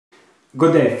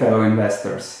Good day, fellow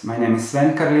investors. My name is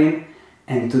Sven Karlin,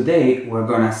 and today we're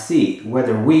gonna see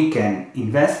whether we can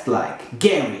invest like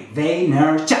Gary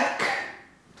Vaynerchuk.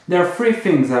 There are three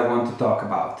things I want to talk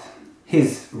about: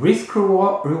 his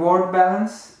risk-reward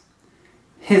balance,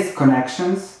 his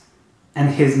connections, and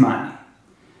his money.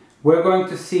 We're going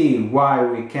to see why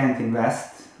we can't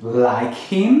invest like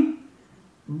him,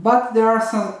 but there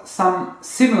are some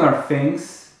similar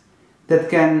things that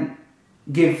can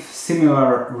give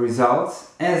similar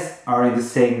results as are in the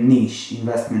same niche,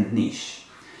 investment niche.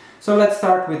 So let's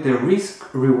start with the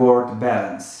risk-reward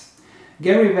balance.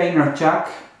 Gary Vaynerchuk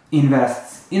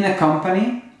invests in a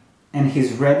company and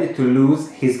he's ready to lose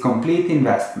his complete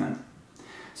investment.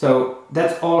 So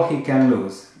that's all he can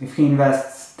lose. If he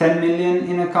invests 10 million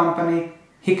in a company,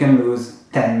 he can lose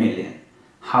 10 million.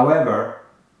 However,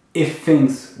 if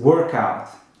things work out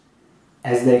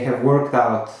as they have worked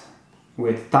out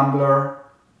with Tumblr,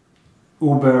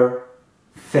 Uber,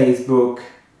 Facebook,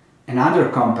 and other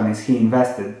companies he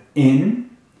invested in,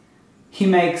 he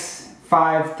makes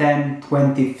 5, 10,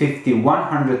 20, 50,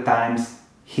 100 times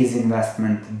his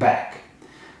investment back.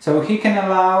 So he can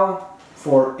allow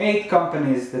for 8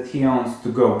 companies that he owns to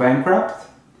go bankrupt.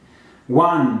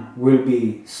 1 will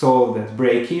be sold at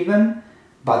break even,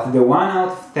 but the 1 out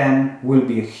of 10 will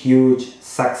be a huge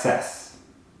success.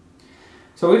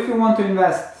 So if you want to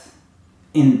invest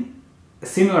in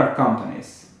similar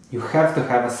companies, you have to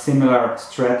have a similar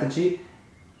strategy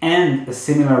and a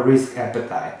similar risk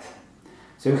appetite.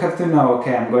 So you have to know,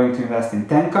 okay, I'm going to invest in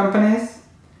 10 companies,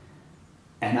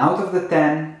 and out of the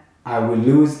 10, I will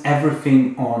lose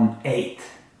everything on 8.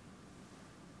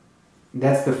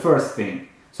 That's the first thing.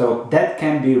 So that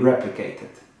can be replicated.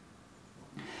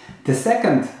 The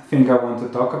second thing I want to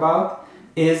talk about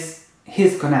is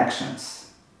his connections.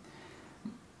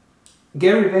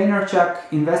 Gary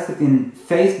Vaynerchuk invested in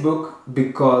Facebook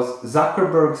because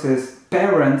Zuckerberg's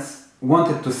parents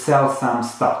wanted to sell some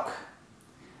stock.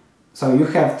 So you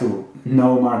have to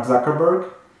know Mark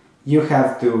Zuckerberg, you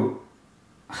have to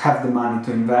have the money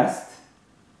to invest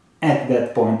at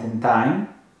that point in time.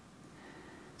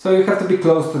 So you have to be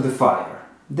close to the fire.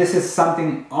 This is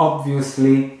something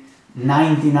obviously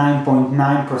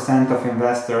 99.9% of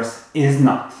investors is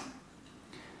not.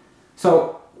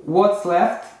 So what's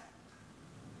left?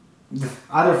 The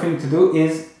other thing to do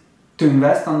is to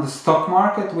invest on the stock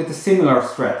market with a similar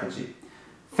strategy.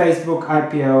 Facebook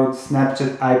IPO'd,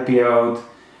 Snapchat IPO'd,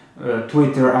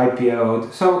 Twitter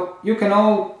IPO'd. So you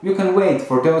can wait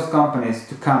for those companies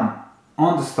to come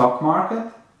on the stock market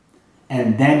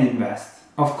and then invest.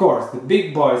 Of course, the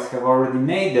big boys have already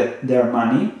made their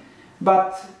money,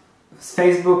 but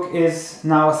Facebook is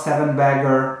now a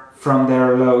 7-bagger from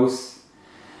their lows.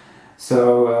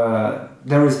 So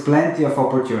there is plenty of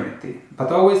opportunity,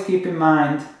 but always keep in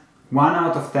mind 1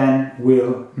 out of 10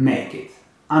 will make it.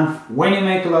 And when you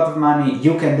make a lot of money,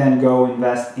 you can then go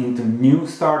invest into new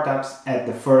startups at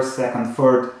the first, second,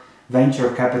 third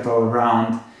venture capital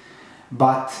round.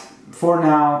 But for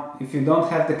now, if you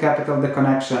don't have the capital, the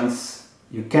connections,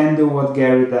 you can do what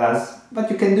Gary does,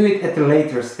 but you can do it at a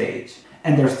later stage.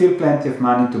 And there's still plenty of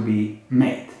money to be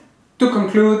made. To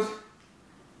conclude,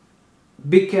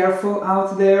 be careful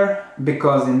out there,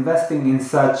 because investing in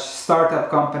such startup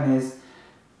companies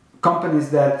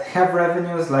that have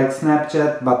revenues like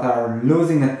Snapchat but are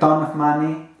losing a ton of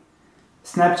money.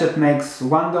 Snapchat makes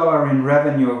 $1 in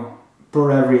revenue per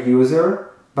every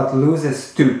user but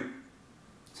loses 2.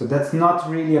 So that's not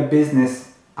really a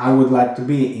business I would like to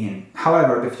be in.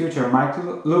 However, the future might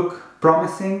look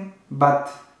promising,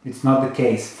 but it's not the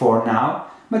case for now,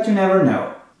 but you never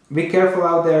know. Be careful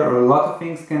out there, or a lot of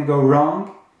things can go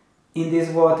wrong in these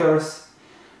waters.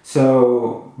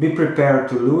 So be prepared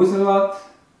to lose a lot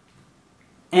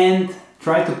and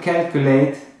try to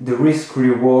calculate the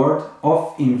risk-reward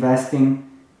of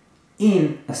investing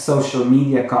in a social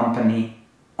media company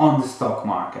on the stock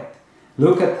market.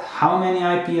 Look at how many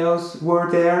IPOs were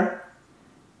there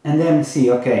and then see,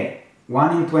 okay,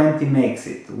 1 in 20 makes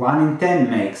it, 1 in 10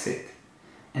 makes it,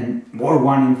 or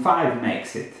 1 in 5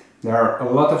 makes it. There are a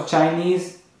lot of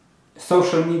Chinese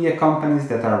social media companies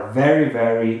that are very,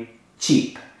 very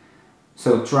cheap.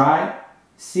 So try,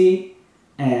 see,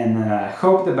 and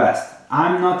hope the best.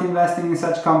 I'm not investing in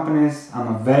such companies. I'm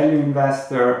a value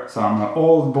investor, so I'm an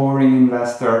old, boring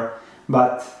investor.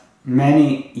 But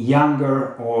many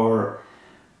younger or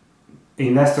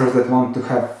investors that want to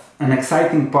have an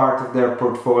exciting part of their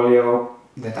portfolio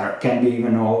that can be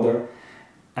even older,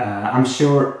 I'm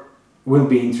sure will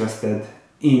be interested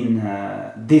in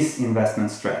this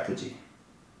investment strategy.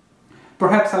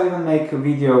 Perhaps I'll even make a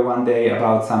video one day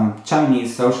about some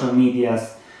Chinese social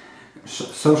medias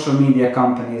social media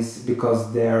companies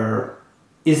because there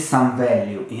is some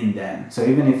value in them. So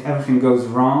even if everything goes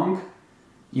wrong,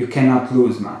 you cannot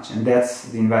lose much, and that's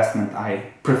the investment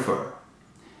I prefer.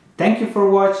 Thank you for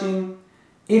watching.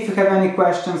 If you have any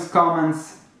questions,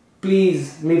 comments,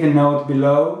 please leave a note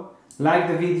below. Like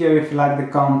the video if you like the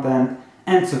content,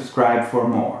 and subscribe for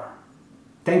more.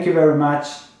 Thank you very much.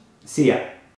 See ya.